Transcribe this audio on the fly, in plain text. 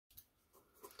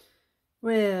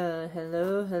Well,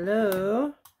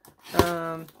 hello.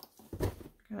 I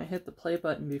hit the play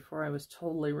button before I was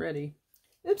totally ready.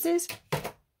 Oopsies.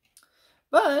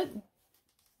 But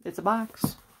it's a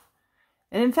box.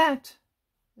 And in fact,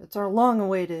 it's our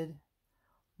long-awaited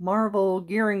Marvel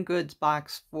Gearing Goods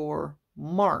box for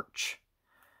March.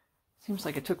 Seems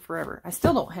like it took forever. I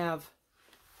still don't have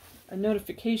a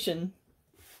notification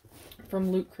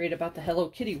from Loot Crate about the Hello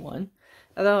Kitty one.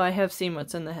 Although I have seen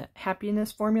what's in the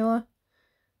happiness formula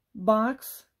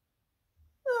box.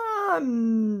 Yeah,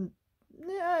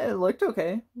 it looked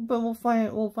okay, but we'll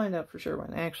find out for sure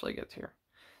when it actually gets here.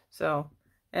 So,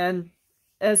 and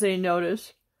as a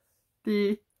notice,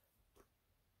 the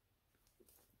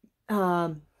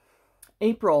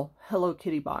April Hello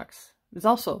Kitty box is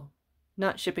also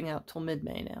not shipping out till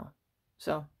mid-May now.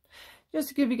 So, just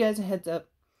to give you guys a heads up.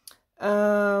 Yeah,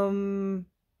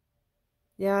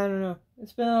 I don't know.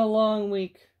 It's been a long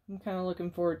week. I'm kind of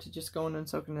looking forward to just going and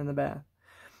soaking in the bath.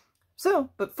 So,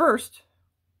 but first,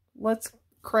 let's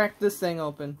crack this thing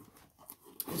open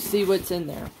and see what's in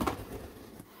there.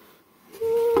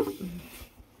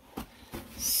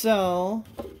 So,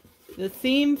 the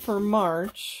theme for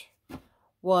March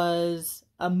was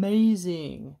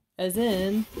amazing, as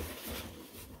in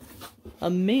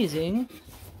Amazing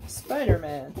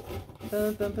Spider-Man.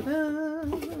 Dun, dun, dun,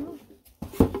 dun.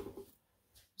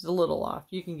 It's a little off.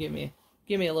 You can give me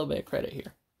a little bit of credit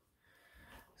here.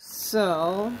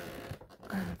 So,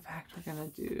 in fact, we're gonna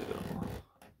do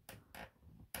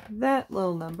that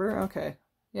little number. Okay,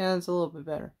 yeah, it's a little bit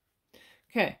better.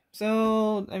 Okay,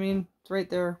 so I mean, it's right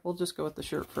there. We'll just go with the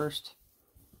shirt first.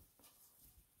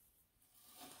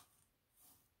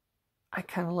 I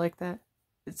kind of like that.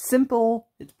 It's simple.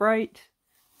 It's bright.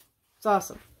 It's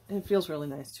awesome. And it feels really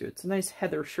nice too. It's a nice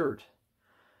heather shirt.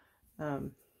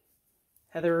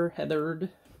 Heathered.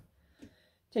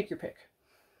 Take your pick.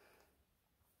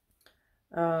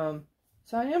 So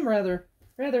I am rather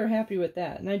happy with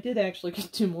that. And I did actually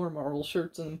get 2 more Marvel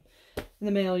shirts in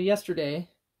the mail yesterday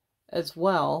as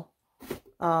well.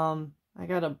 I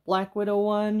got a Black Widow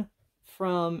one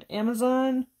from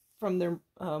Amazon, from their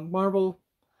Marvel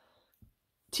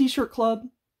t-shirt club.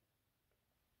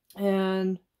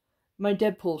 And my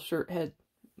Deadpool shirt had,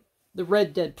 the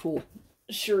red Deadpool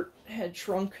shirt had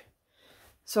shrunk.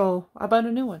 So I bought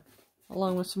a new one,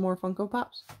 along with some more Funko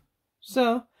Pops.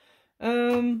 So,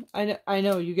 I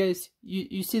know you guys,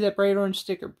 you see that bright orange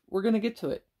sticker. We're going to get to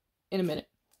it in a minute.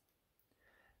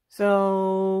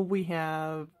 So, we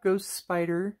have Ghost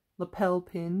Spider lapel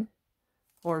pin,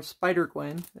 or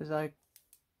Spider-Gwen, as I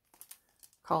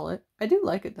call it. I do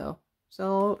like it, though.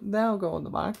 So, that'll go in the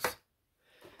box.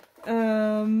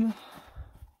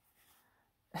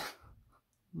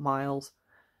 Miles.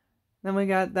 Then we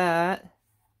got that.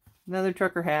 Another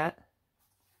trucker hat.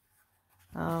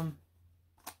 Yeah,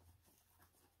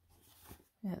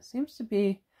 it seems to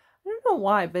be, I don't know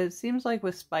why, but it seems like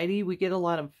with Spidey we get a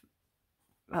lot of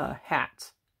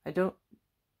hats. I don't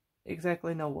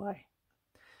exactly know why.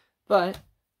 But,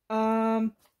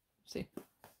 let's see.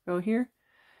 Go here.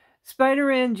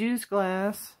 Spider-Man juice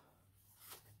glass.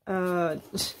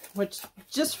 Which,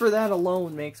 just for that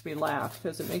alone makes me laugh,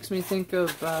 because it makes me think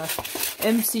of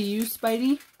MCU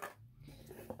Spidey.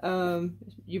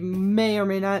 You may or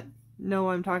may not know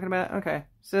what I'm talking about. Okay,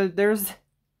 so there's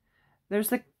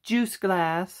the juice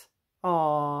glass.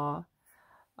 Aww.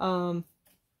 But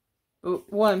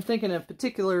what I'm thinking of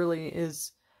particularly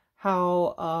is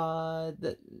how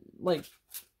like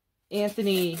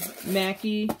Anthony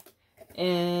Mackie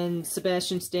and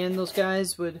Sebastian Stan, those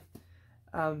guys would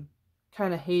kind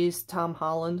of haze Tom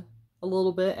Holland a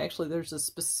little bit. Actually, there's a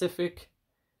specific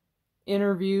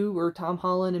interview where Tom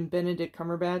Holland and Benedict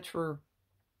Cumberbatch were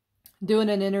doing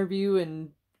an interview,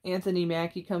 and Anthony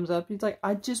Mackie comes up. He's like,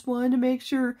 I just wanted to make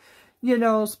sure, you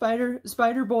know,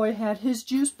 Spider-Boy had his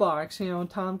juice box. You know,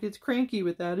 Tom gets cranky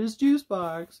without his juice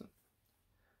box.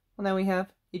 Well, now we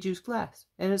have a juice glass,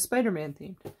 and it's Spider-Man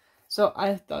themed. So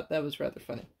I thought that was rather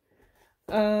funny.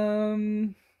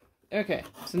 Okay,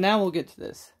 so now we'll get to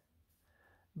this.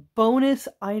 Bonus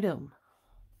item.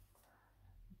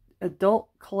 Adult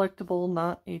collectible,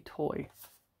 not a toy.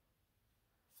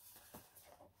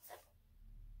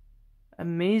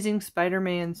 Amazing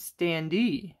Spider-Man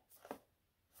standee.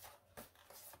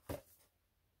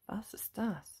 Was ist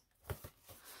das?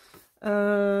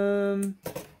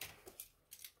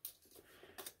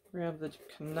 Grab the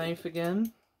knife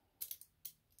again.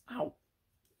 Ow.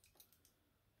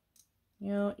 You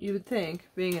know, you would think,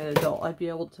 being an adult, I'd be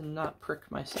able to not prick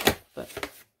myself, but...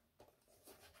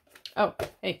 Oh,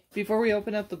 hey, before we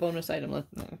open up the bonus item,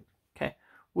 okay,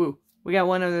 woo, we got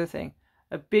one other thing.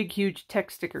 A big, huge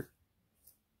text sticker.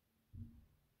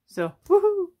 So,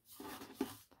 woohoo!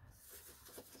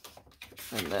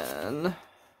 And then, I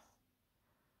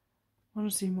want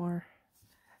to see more.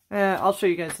 I'll show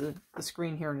you guys the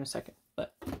screen here in a second.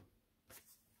 But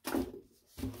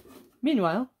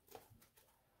meanwhile,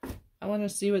 I want to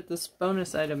see what this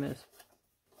bonus item is.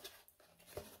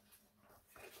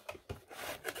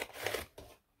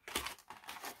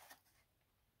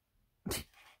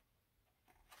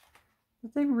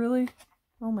 Did they really?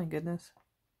 Oh my goodness.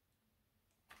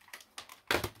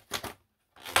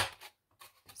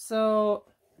 So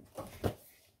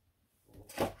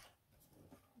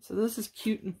this is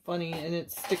cute and funny, and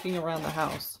it's sticking around the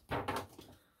house.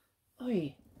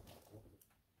 Oy.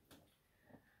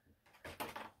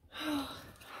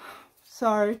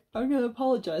 Sorry, I'm gonna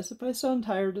apologize if I sound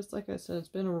tired. Just like I said, it's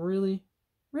been a really,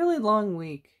 really long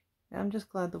week. I'm just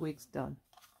glad the week's done.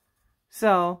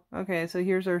 So, okay, so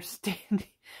here's our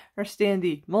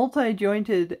standy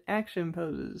multi-jointed action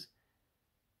poses.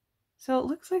 So it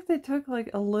looks like they took like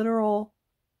a literal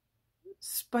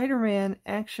Spider-Man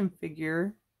action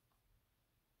figure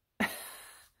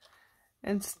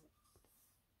and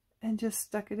just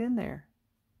stuck it in there.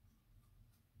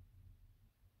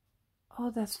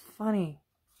 Oh, that's funny.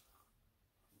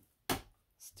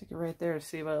 Stick it right there to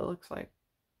see what it looks like.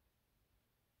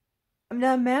 I'm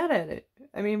not mad at it.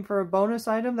 I mean, for a bonus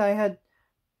item that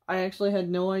I actually had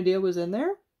no idea was in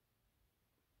there.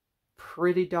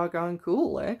 Pretty doggone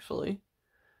cool, actually.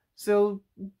 So,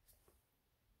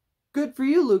 good for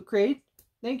you, Loot Crate.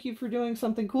 Thank you for doing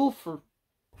something cool for...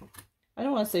 I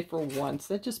don't want to say for once.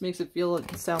 That just makes it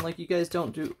sound like you guys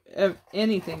don't do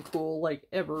anything cool, like,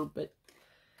 ever. But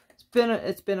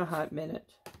it's been a hot minute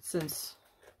since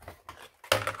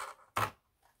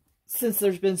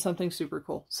there's been something super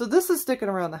cool. So this is sticking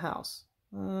around the house.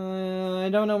 I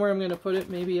don't know where I'm going to put it.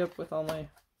 Maybe up with all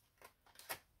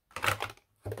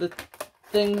the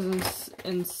things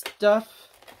and stuff.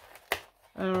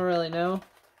 I don't really know.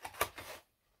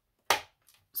 As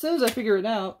soon as I figure it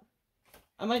out,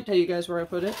 I might tell you guys where I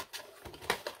put it.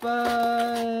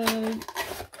 But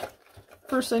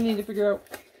first I need to figure out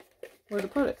where to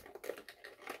put it.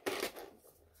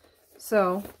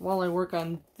 So, while I work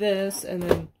on this and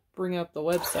then bring up the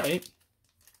website,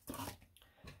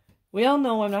 we all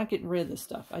know I'm not getting rid of this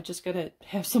stuff. I just gotta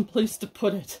have some place to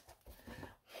put it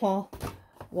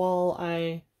while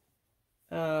I,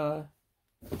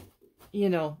 you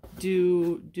know,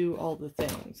 do all the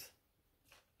things.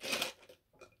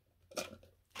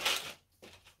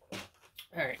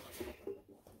 Alright.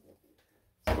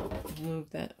 So, move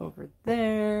that over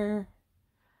there.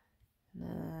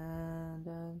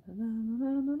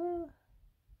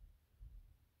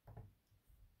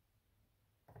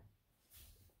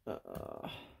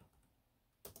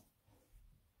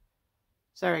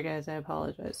 Sorry guys, I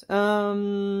apologize.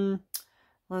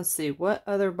 Let's see, what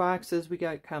other boxes we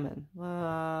got coming?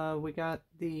 We got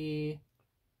the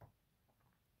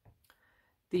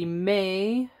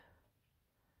May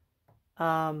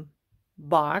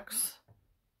box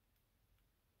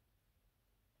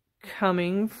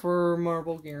coming for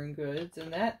Marvel Gear and Goods,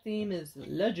 and that theme is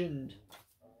Legend.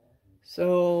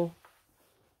 So,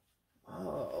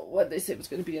 what did they say was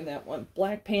going to be in that one?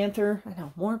 Black Panther. I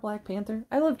know, more Black Panther.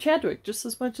 I love Chadwick just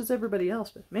as much as everybody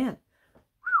else, but man,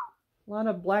 a lot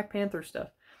of Black Panther stuff.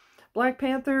 Black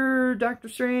Panther, Doctor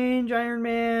Strange, Iron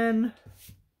Man.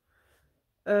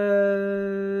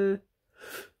 I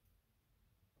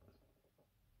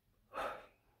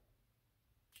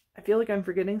feel like I'm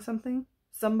forgetting somebody,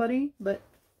 but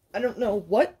I don't know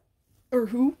what or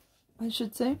who, I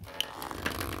should say.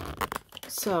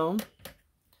 So,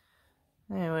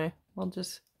 anyway, I'll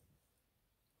just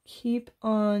keep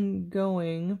on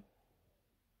going.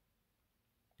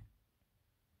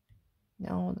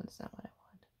 No, that's not what I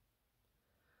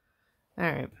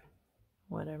want. Alright,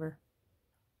 whatever.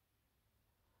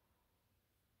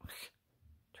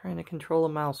 Trying to control a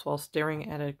mouse while staring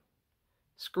at a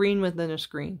screen within a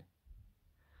screen.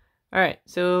 Alright,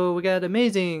 so we got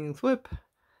amazing, flip,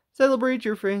 celebrate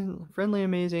your friendly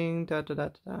amazing, da da da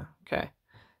da da. Okay,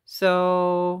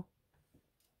 so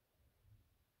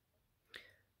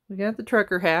we got the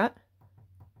trucker hat.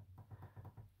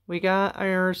 We got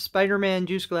our Spider-Man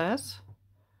juice glass.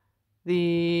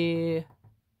 The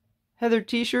Heather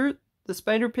t-shirt, the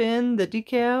spider pin, the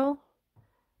decal.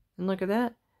 And look at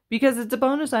that. Because it's a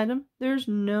bonus item, there's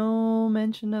no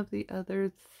mention of the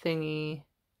other thingy.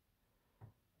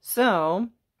 So,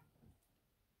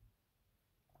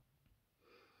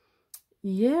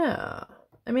 yeah.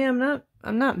 I mean,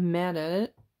 I'm not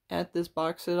mad at this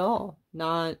box at all.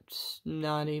 Not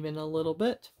even a little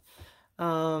bit.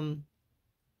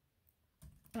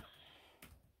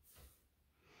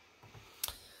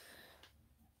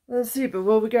 Let's see, but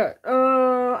what we got?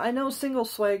 I know single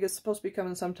swag is supposed to be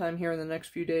coming sometime here in the next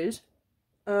few days.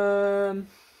 And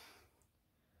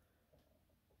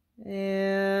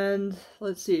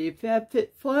let's see,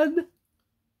 FabFitFun.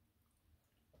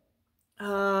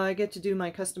 I get to do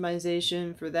my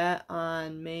customization for that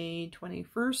on May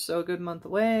 21st, so a good month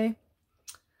away.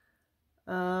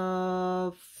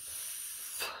 No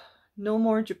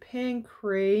more Japan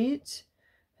crate.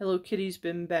 Hello Kitty's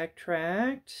been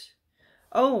backtracked.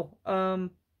 Oh,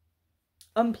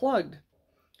 Unplugged.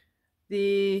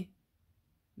 The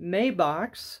May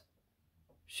box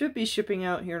should be shipping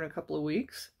out here in a couple of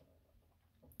weeks.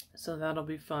 So that'll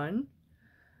be fun.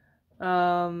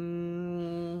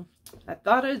 I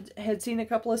thought I had seen a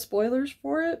couple of spoilers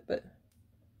for it, but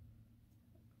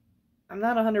I'm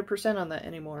not 100% on that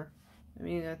anymore. I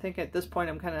mean, I think at this point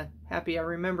I'm kind of happy I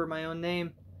remember my own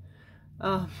name.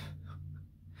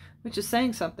 Which is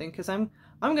saying something, because I'm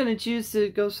going to choose to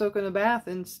go soak in a bath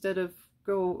instead of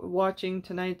go watching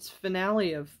tonight's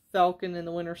finale of Falcon and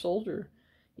the Winter Soldier.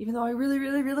 Even though I really,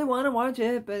 really, really want to watch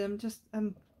it, but I'm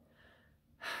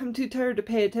too tired to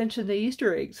pay attention to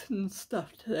Easter eggs and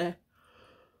stuff today.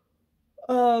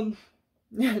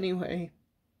 Anyway.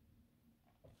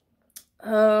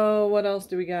 What else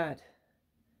do we got?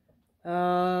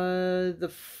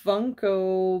 The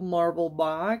Funko Marvel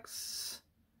box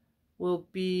will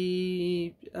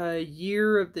be a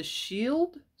Year of the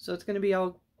Shield. So it's going to be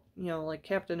all, you know, like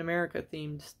Captain America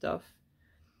themed stuff.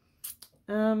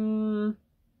 Honestly,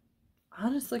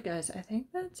 guys, I think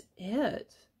that's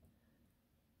it.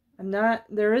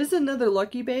 There is another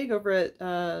lucky bag over at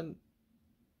Segoy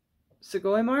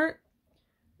Mart,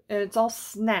 and it's all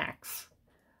snacks.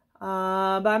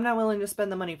 But I'm not willing to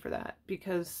spend the money for that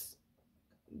because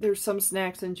there's some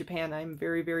snacks in Japan I'm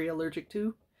very, very allergic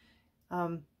to.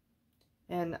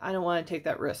 And I don't want to take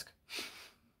that risk.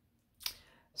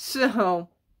 So,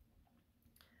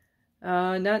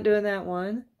 not doing that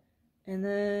one. And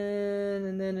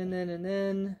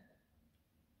then,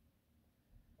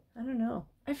 I don't know.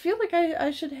 I feel like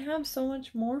I should have so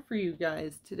much more for you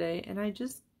guys today, and I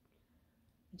just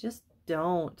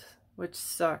don't, which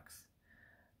sucks.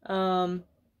 So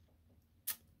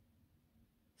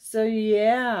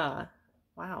yeah.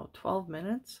 Wow, 12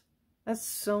 minutes? That's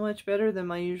so much better than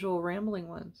my usual rambling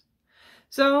ones.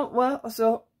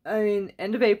 So, I mean,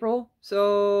 end of April.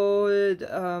 So,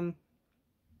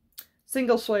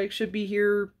 single swag should be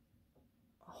here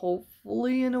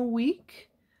hopefully in a week.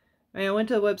 I mean, I went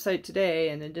to the website today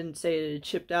and it didn't say it had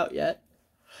shipped out yet.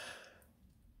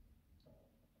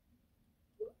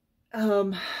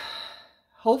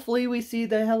 Hopefully we see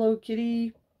the Hello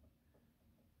Kitty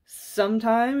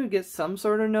sometime, get some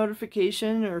sort of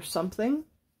notification or something.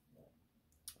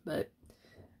 But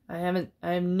I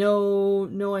have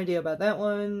no idea about that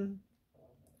one.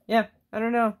 Yeah, I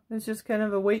don't know. It's just kind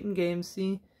of a waiting game.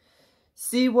 See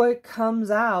what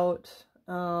comes out.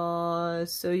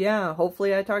 So yeah,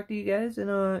 hopefully I talk to you guys in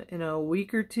a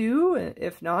week or two.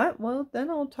 If not, well,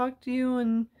 then I'll talk to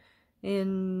you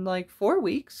in like 4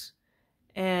 weeks.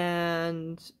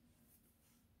 And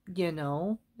you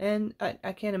know, and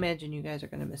I can't imagine you guys are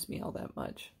gonna miss me all that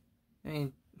much. I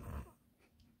mean,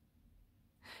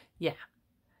 yeah,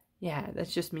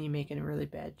 that's just me making a really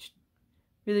bad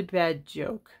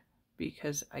joke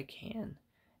because I can,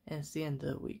 and it's the end of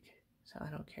the week, so I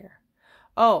don't care.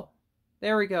 Oh,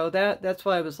 there we go. That's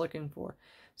what I was looking for.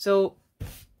 So,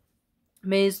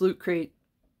 May's Loot Crate,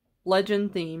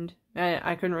 Legend themed.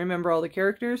 I couldn't remember all the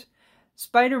characters.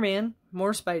 Spider-Man,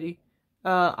 more Spidey.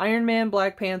 Iron Man,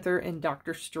 Black Panther, and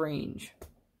Doctor Strange.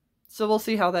 So we'll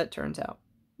see how that turns out.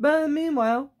 But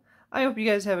meanwhile, I hope you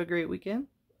guys have a great weekend.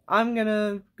 I'm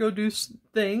gonna go do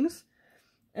things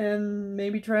and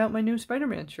maybe try out my new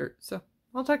Spider-Man shirt. So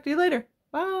I'll talk to you later.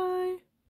 Bye!